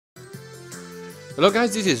Hello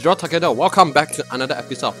guys, this is Draw Takeda. Welcome back to another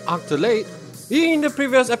episode of Arc Delayed. In the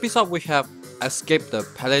previous episode, we have escaped the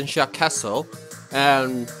Palencia Castle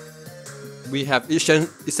and we have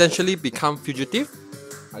essentially become fugitive.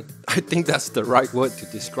 I think that's the right word to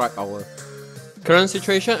describe our current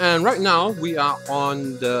situation. And right now, we are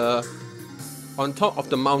on top of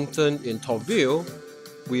the mountain in Torville.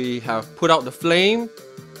 We have put out the flame.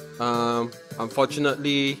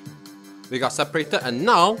 Unfortunately, we got separated, and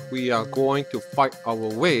now we are going to fight our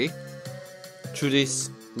way through this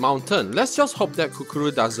mountain. Let's just hope that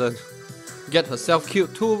Kukuru doesn't get herself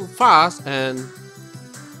killed too fast, and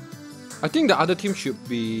I think the other team should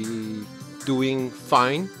be doing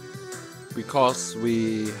fine because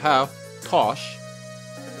we have Tosh.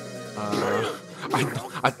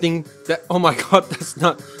 I think that, oh my god, that's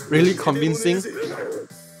not really convincing.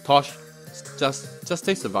 Tosh, just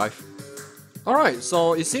stay survive. Alright,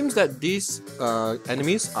 so it seems that these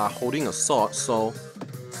enemies are holding a sword, so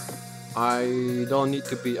I don't need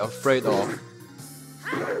to be afraid of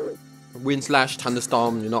wind slash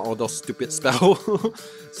thunderstorm, you know, all those stupid spells.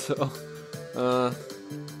 So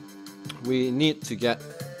we need to get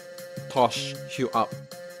Tosh healed up.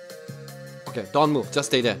 Okay, don't move, just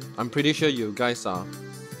stay there. I'm pretty sure you guys are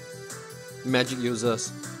magic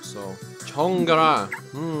users. So Chongara,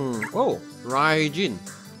 oh, Raijin,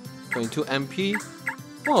 22 MP.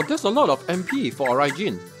 Oh, there's a lot of MP for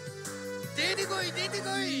Raijin.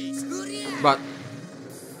 But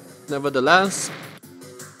nevertheless,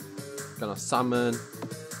 gonna summon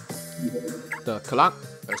the Kalak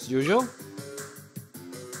as usual.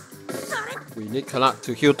 We need Kalak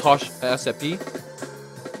to heal Tosh ASAP.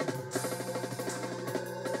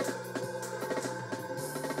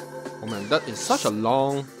 Oh man, that is such a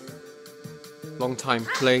long time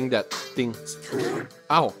playing that thing.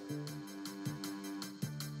 Ow.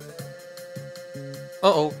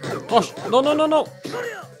 Uh-oh. Tosh! No!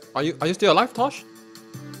 Are you still alive, Tosh?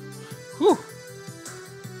 Whew.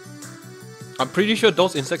 I'm pretty sure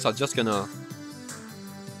those insects are just gonna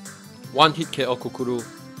one-hit KO Kukuru.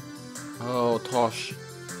 Oh, Tosh.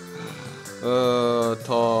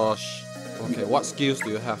 Tosh. Okay, what skills do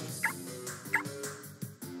you have?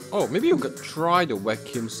 Oh, maybe you could try the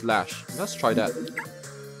Vacuum Slash. Let's try that.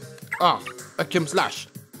 Ah, Vacuum Slash.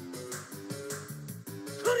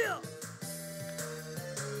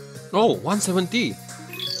 Oh, 170.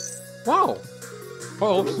 Wow.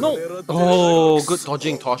 Oh, no. Oh, good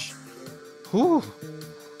dodging, Tosh. Whew.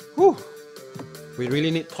 We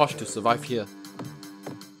really need Tosh to survive here.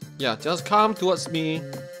 Yeah, just come towards me.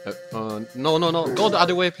 No. Go the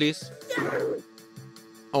other way, please.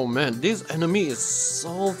 Oh man, this enemy is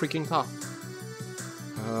so freaking tough.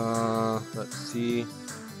 Let's see.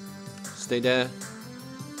 Stay there.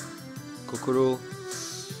 Kukuru,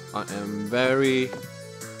 I am very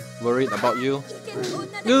worried about you.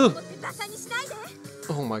 Ugh.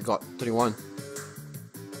 Oh my god, 31.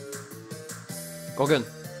 Gogan,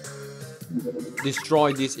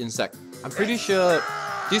 destroy this insect. I'm pretty sure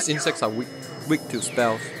these insects are weak to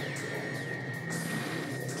spells.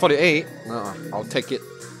 48. I'll take it.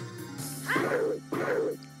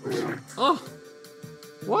 Oh,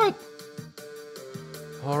 what?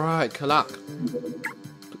 Alright, Kalak.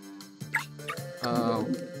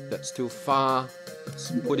 That's too far.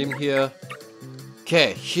 Let's put him here.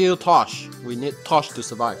 Okay, heal Tosh. We need Tosh to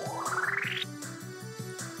survive.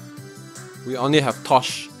 We only have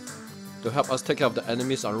Tosh to help us take care of the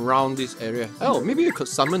enemies around this area. Oh, maybe you could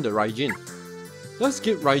summon the Raijin. Let's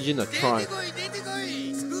give Raijin a try.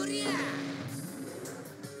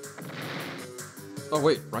 Oh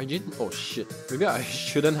wait, Raijin? Oh shit. Maybe I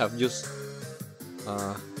shouldn't have used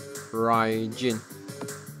Raijin.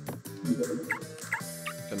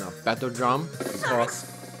 Gonna Battle Drum because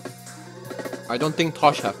I don't think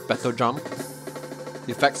Tosh have Battle Drum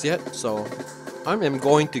effects yet, so I am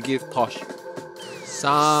going to give Tosh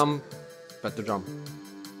some Battle Drum.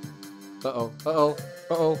 Uh-oh.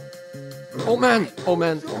 Oh man!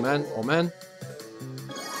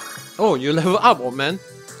 Oh, you level up, oh man.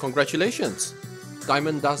 Congratulations.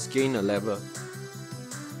 Diamond does gain a level.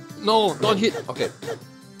 No, don't hit. Okay.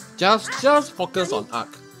 Just focus on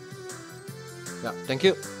arc. Yeah, thank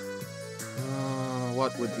you.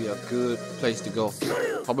 What would be a good place to go?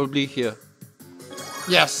 Probably here.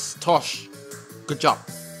 Yes, Tosh. Good job.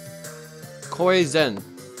 Koi Zen,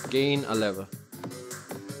 gain a level.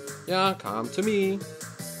 Yeah, come to me.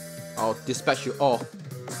 I'll dispatch you all.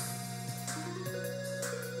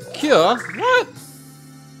 Cure? What?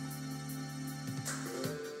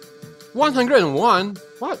 101?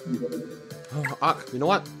 What? Oh, arc, you know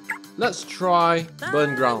what? Let's try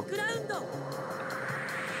Burn Ground.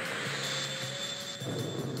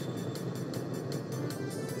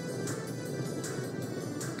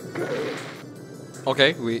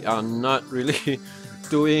 Okay, we are not really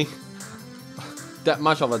doing that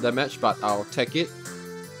much of a damage, but I'll take it.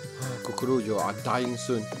 Oh, Kukuru, you are dying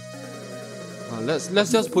soon.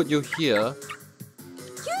 Let's just put you here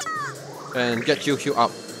and get you healed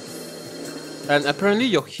up. And apparently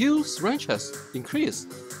your heals range has increased.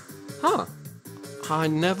 Huh? I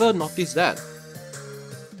never noticed that.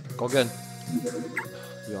 Gogen,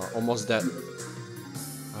 you're almost dead.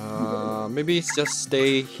 Maybe just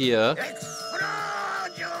stay here.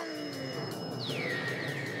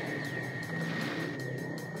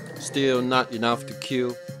 Still not enough to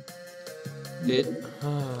kill it.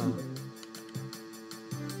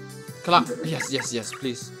 Clark, yes,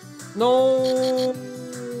 please. No,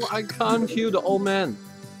 I can't heal the old man.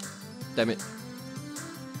 Damn it.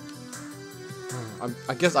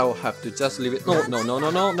 I guess I will have to just leave it.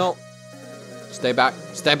 No. Stay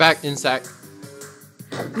back, insect.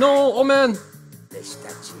 No, old man.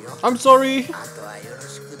 I'm sorry.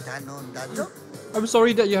 I'm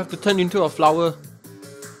sorry that you have to turn into a flower.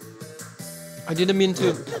 I didn't mean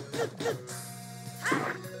to.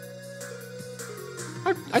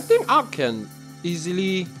 I think Ark can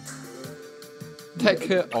easily take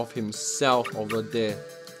care of himself over there,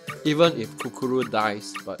 even if Kukuru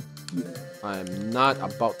dies, but I am not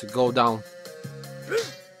about to go down.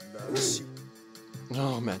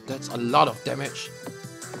 Oh man, that's a lot of damage.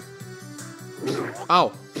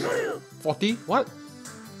 Ow! 40? What?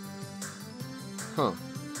 Huh.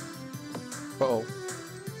 Uh-oh.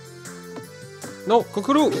 No,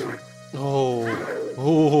 Kukuru!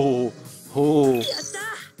 Oh.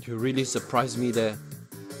 You really surprised me there.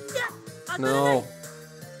 No.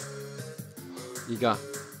 Iga.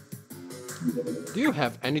 Do you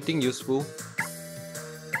have anything useful?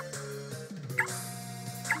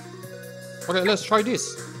 Okay, let's try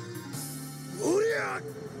this.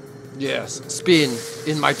 Yes, spin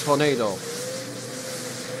in my tornado.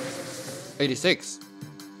 86.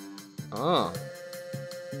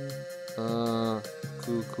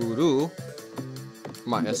 Kukuru.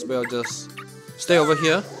 Might as well just stay over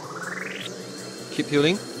here. Keep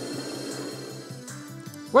healing.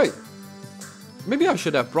 Wait. Maybe I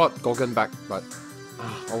should have brought Gogen back, but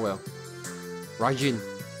oh well. Raijin.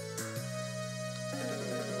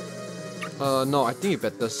 No, I think you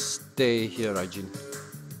better stay here, Raijin.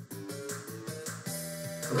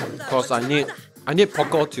 Because I need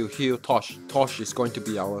Poco to heal Tosh. Tosh is going to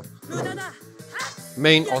be our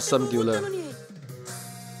main awesome dealer.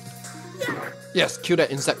 Yes, kill that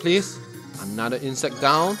insect, please. Another insect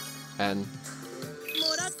down, and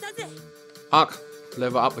Ark,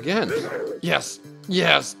 level up again. Yes,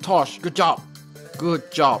 Tosh, good job.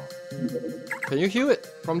 Can you heal it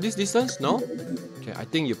from this distance? No? Okay, I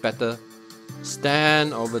think you better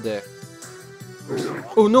stand over there.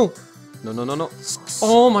 Oh no! No.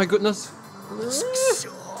 Oh my goodness!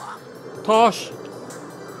 Tosh!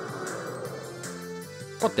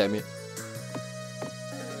 God damn it.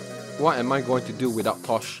 What am I going to do without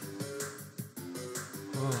Tosh?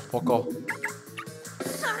 Poco.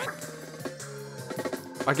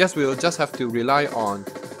 I guess we'll just have to rely on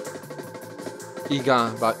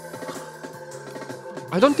Iga, but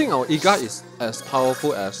I don't think our Iga is as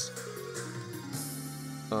powerful as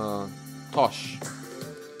Tosh.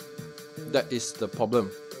 That is the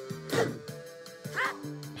problem.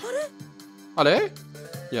 Are?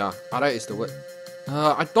 Yeah, are is the word.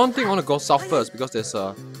 I don't think I want to go south first because there's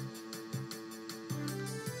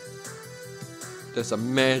a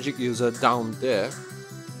magic user down there.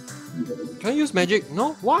 Can I use magic?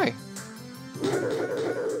 No? Why?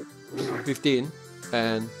 15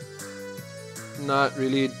 and not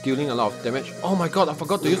really dealing a lot of damage. Oh my god, I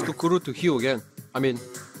forgot to use Kukuru to heal again. I mean,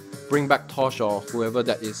 bring back Tosh or whoever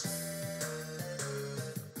that is.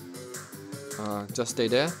 Just stay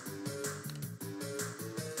there.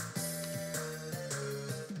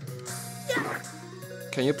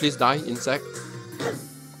 Can you please die, insect?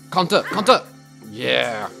 Counter!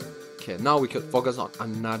 Yeah! Okay, now we could focus on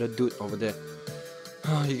another dude over there.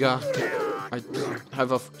 Iga, I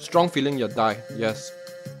have a strong feeling you'll die. Yes.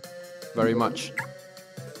 Very much.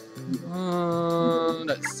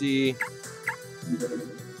 Let's see.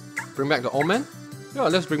 Bring back the old man? Yeah,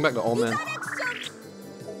 let's bring back the old man.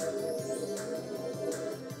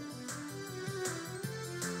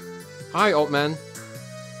 Hi, old man.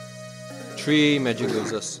 3 magic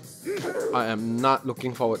users. I am not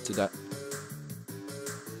looking forward to that.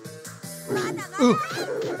 Ooh.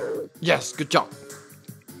 Yes, good job.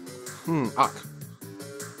 Ark.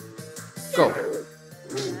 Go.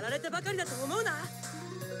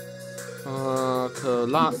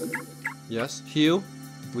 Clark. Yes, heal.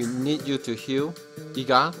 We need you to heal.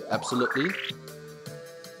 Iga, absolutely.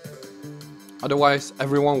 Otherwise,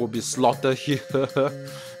 everyone will be slaughtered here.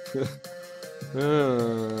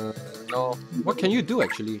 No. What can you do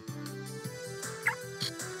actually?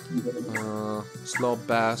 Slow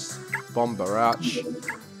Bass, Bomb Barrage,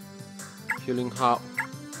 Healing Harp.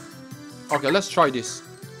 Okay, let's try this.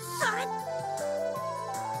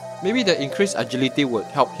 Maybe the increased agility would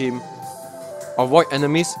help him avoid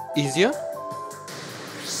enemies easier.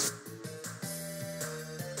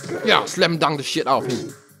 Yeah, slam dunk the shit out of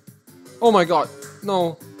him. Oh my god,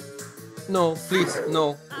 no. No, please,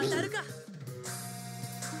 no.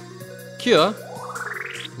 Cure?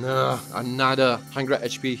 Nah, another 100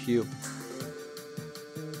 HP heal.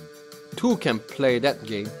 2 can play that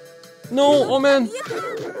game. No, oh man!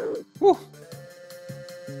 Woo.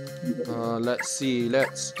 Let's see,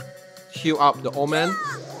 let's heal up the old man.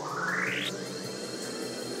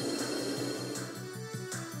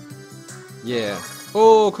 Yeah.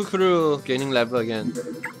 Oh, Kukuru gaining level again.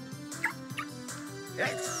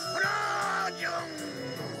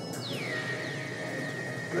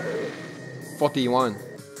 $41.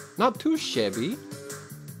 Not too shabby.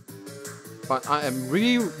 But I am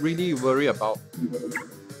really worried about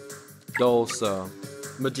those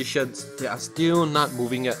magicians. They are still not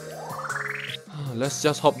moving yet. Let's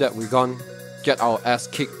just hope that we gonna get our ass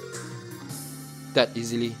kicked that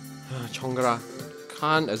easily. Chongara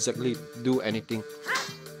can't exactly do anything.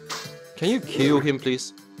 Can you kill him,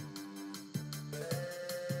 please?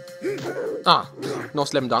 Ah, no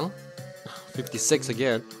slam dunk. 56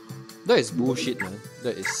 again. That is bullshit, man.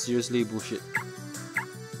 That is seriously bullshit.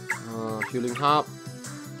 Healing Harp.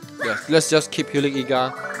 Yeah, let's just keep healing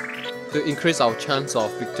Iga to increase our chance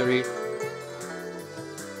of victory.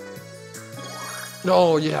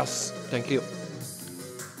 Oh, yes. Thank you.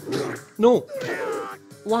 No!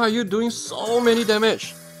 Why are you doing so many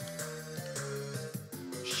damage?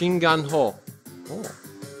 Shingan Ho. Oh.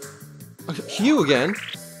 Heal again?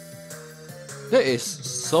 That is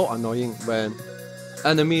so annoying when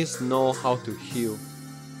enemies know how to heal.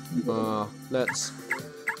 Let's...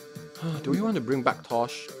 do we want to bring back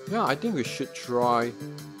Tosh? Yeah, I think we should try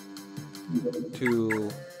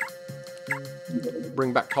to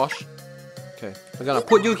bring back Tosh. Okay, I'm gonna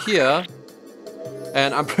put you here,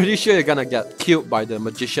 and I'm pretty sure you're gonna get killed by the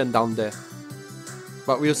magician down there.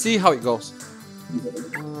 But we'll see how it goes.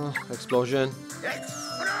 Explosion.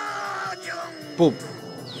 Boom.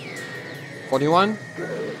 41.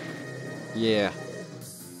 Yeah.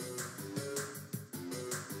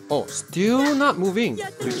 Oh, still not moving.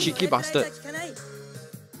 You cheeky bastard.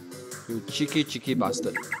 You cheeky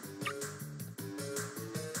bastard.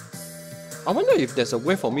 I wonder if there's a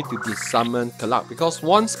way for me to desummon Kalak, because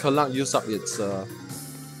once Kalak uses up its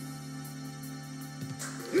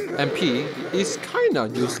MP, it's kinda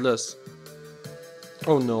useless.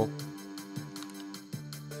 Oh no.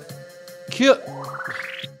 Kill!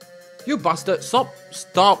 You bastard! Stop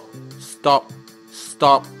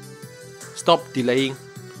delaying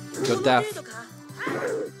your death.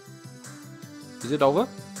 Is it over?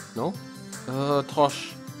 No?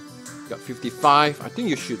 Tosh got 55. I think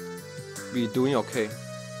you should be doing okay.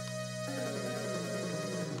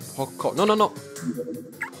 Hoko. No.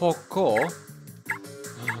 Hoko.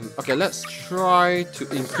 Okay, let's try to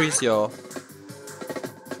increase your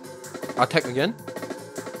attack again.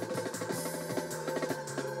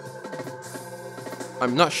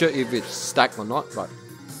 I'm not sure if it's stacked or not, but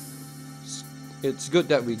it's good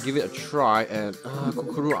that we give it a try. And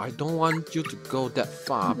Kukuru, I don't want you to go that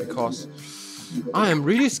far because I am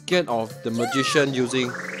really scared of the magician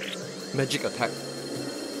using magic attack.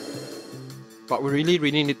 But we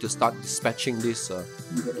really need to start dispatching this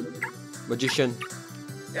magician.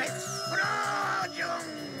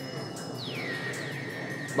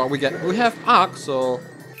 But we have arc, so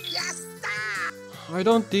I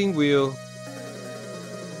don't think we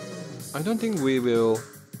will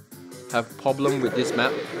have problem with this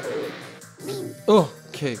map. Oh,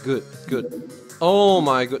 okay, good. Oh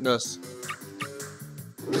my goodness.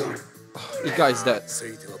 Iga is dead.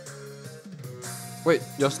 Wait,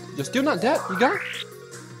 you're still not dead, Iga?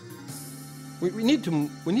 We need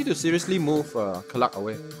to seriously move Kalak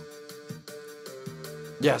away.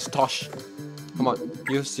 Yes, Tosh. Come on,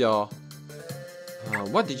 use your...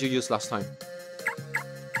 what did you use last time?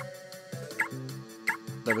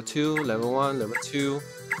 Level 2, level 1, level 2.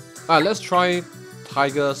 Let's try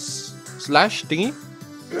Tiger's Slash thingy.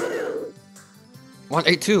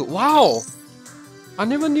 182. Wow! I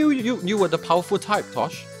never knew you were the powerful type,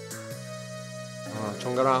 Tosh.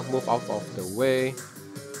 Chongara, move out of the way.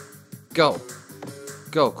 Go,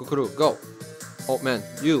 Kukuru, go. Old man,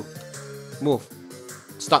 you move.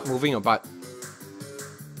 Start moving your butt.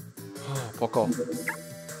 Poco.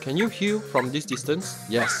 Can you heal from this distance?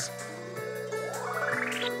 Yes.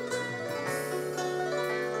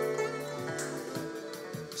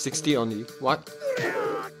 $60 only. What?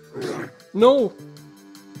 No!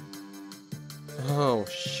 Oh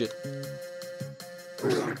shit.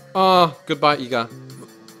 Goodbye Iga.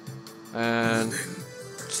 And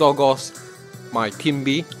so goes my Team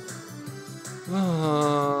B.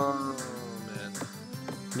 Oh man.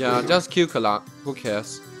 Yeah, just kill Kalak. Who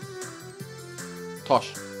cares?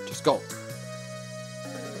 Tosh, just go.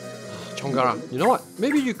 Chongara, you know what?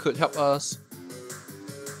 Maybe you could help us.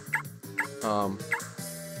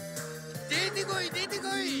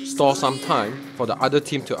 Store some time for the other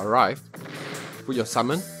team to arrive. Put your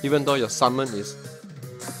summon, even though your summon is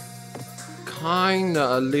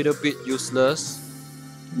kinda a little bit useless.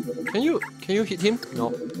 Can you hit him?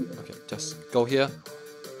 No. Okay, just go here.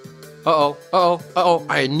 Uh-oh.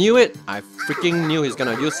 I knew it! I freaking knew he's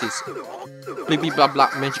gonna use his blippy blah blah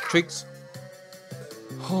magic tricks.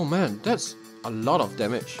 Oh man, that's a lot of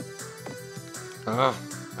damage. I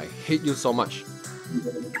hate you so much.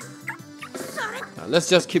 Let's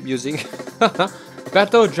just keep using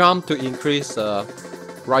Battle Drum to increase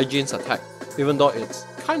Raijin's attack, even though it's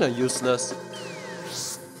kinda useless.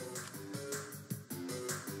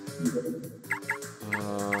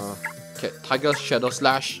 Okay, Tiger Shadow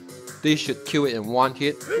Slash. This should kill it in one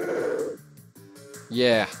hit.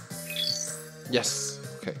 Yeah. Yes.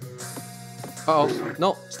 Okay. Uh-oh.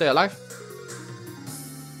 No, stay alive.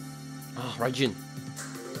 Raijin.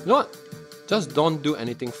 You know what? Just don't do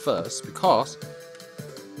anything first, because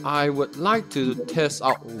I would like to test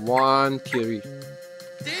out one theory.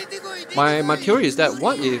 My theory is that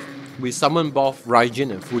what if we summon both Raijin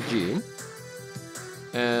and Fujin,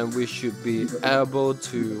 and we should be able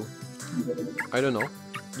to, I don't know,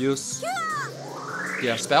 use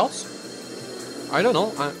their spells? I don't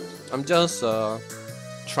know, I'm just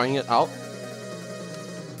trying it out.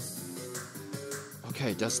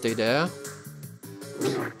 Okay, just stay there.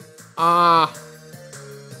 God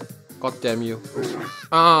damn you.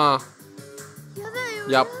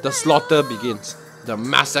 Yup, the slaughter begins. The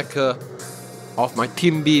massacre of my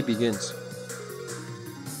Team B begins.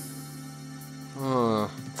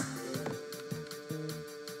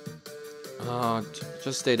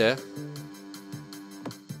 Just stay there.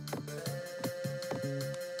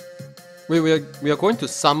 We are going to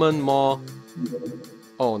summon more.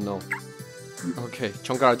 Oh no. Okay,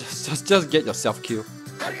 Chongara, just get yourself killed.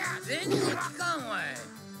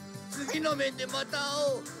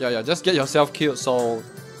 Yeah, just get yourself killed, so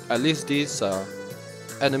at least these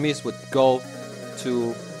enemies would go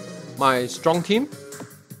to my strong team.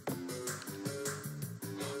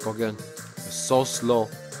 Go again. It's so slow.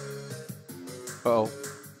 Uh-oh.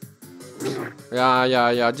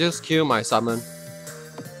 Yeah, just kill my summon.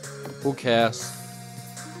 Who cares?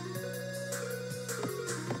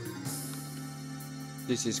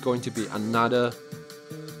 This is going to be another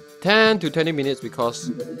 10 to 20 minutes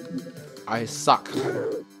because I suck.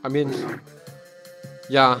 I mean,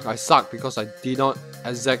 yeah, I suck because I did not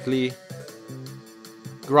exactly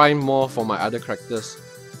grind more for my other characters.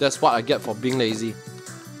 That's what I get for being lazy.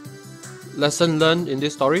 Lesson learned in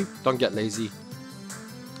this story, don't get lazy.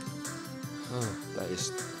 That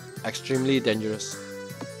is extremely dangerous.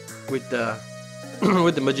 With the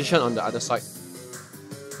with the magician on the other side.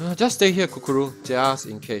 Just stay here, Kukuru, just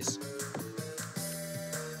in case.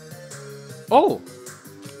 Oh!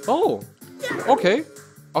 Okay.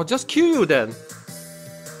 I'll just kill you then.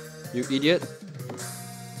 You idiot.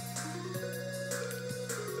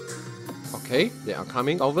 Okay, they are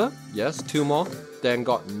coming over. Yes, 2 more. Then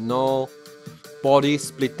got no body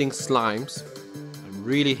splitting slimes. I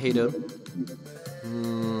really hate them.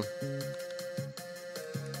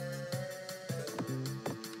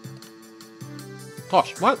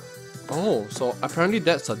 Tosh, what? Oh, so apparently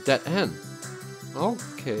that's a dead end.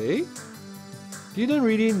 Okay. Didn't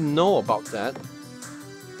really know about that.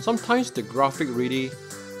 Sometimes the graphic really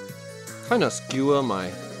kind of skewer my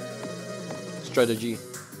strategy.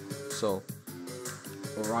 So,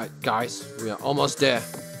 alright guys, we are almost there.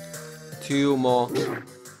 2 more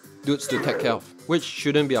dudes to take care of, which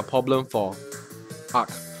shouldn't be a problem for Ark.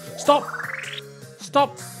 Stop!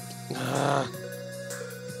 Stop!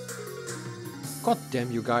 God damn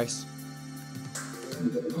you guys.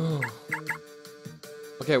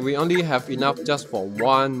 Okay, we only have enough just for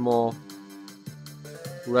 1 more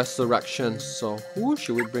resurrection. So who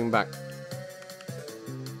should we bring back?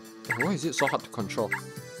 Why is it so hard to control?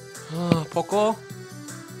 Poco.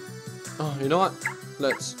 Oh, you know what?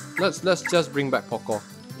 Let's just bring back Poco.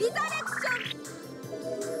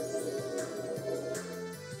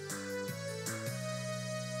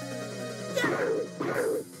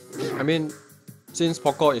 I mean, since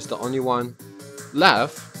Poco is the only one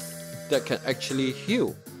left that can actually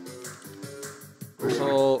heal.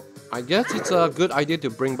 So I guess it's a good idea to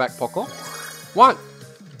bring back Poco. What?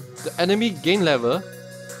 The enemy gain level?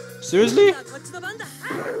 Seriously?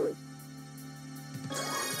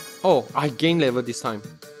 Oh, I gain level this time.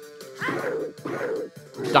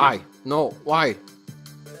 Die. No, why?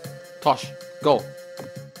 Tosh, go.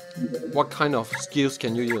 What kind of skills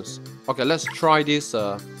can you use? Okay, let's try this.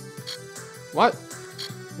 What?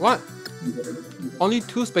 What? Only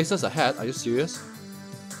 2 spaces ahead? Are you serious?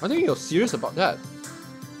 I think you're serious about that.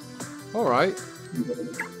 Alright.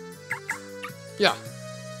 Yeah.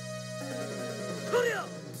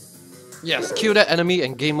 Yes, kill that enemy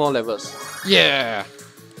and gain more levels. Yeah!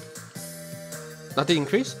 Nothing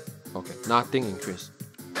increase? Okay, nothing increase.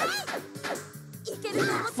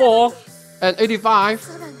 4 and 85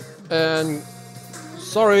 and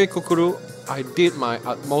sorry Kukuru, I did my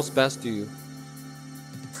utmost best to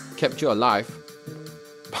keep you alive.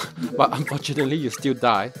 But unfortunately you still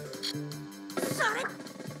die.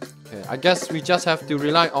 Okay, I guess we just have to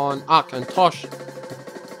rely on Arc and Tosh.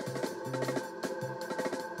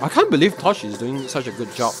 I can't believe Tosh is doing such a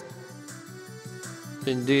good job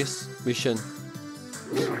in this mission.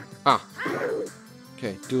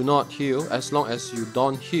 Okay, do not heal. As long as you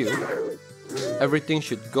don't heal, everything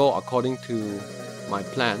should go according to my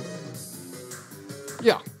plan.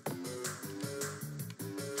 Yeah.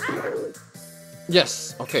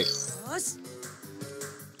 Yes, okay.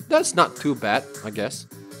 That's not too bad, I guess.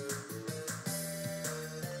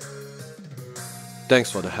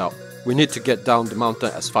 Thanks for the help. We need to get down the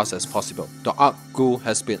mountain as fast as possible. The Arc Ghoul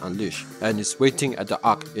has been unleashed and is waiting at the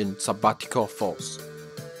Arc in Sabbatical Falls.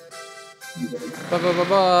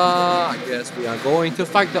 I guess we are going to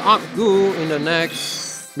fight the Arc Ghoul in the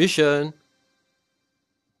next mission.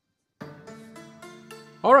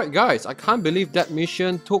 Alright guys, I can't believe that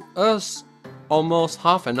mission took us almost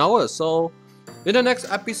half an hour. So in the next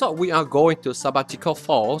episode we are going to Sabbatical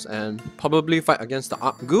Falls and probably fight against the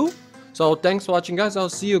Arc Ghoul. So thanks for watching guys, I'll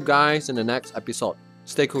see you guys in the next episode.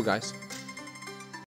 Stay cool guys.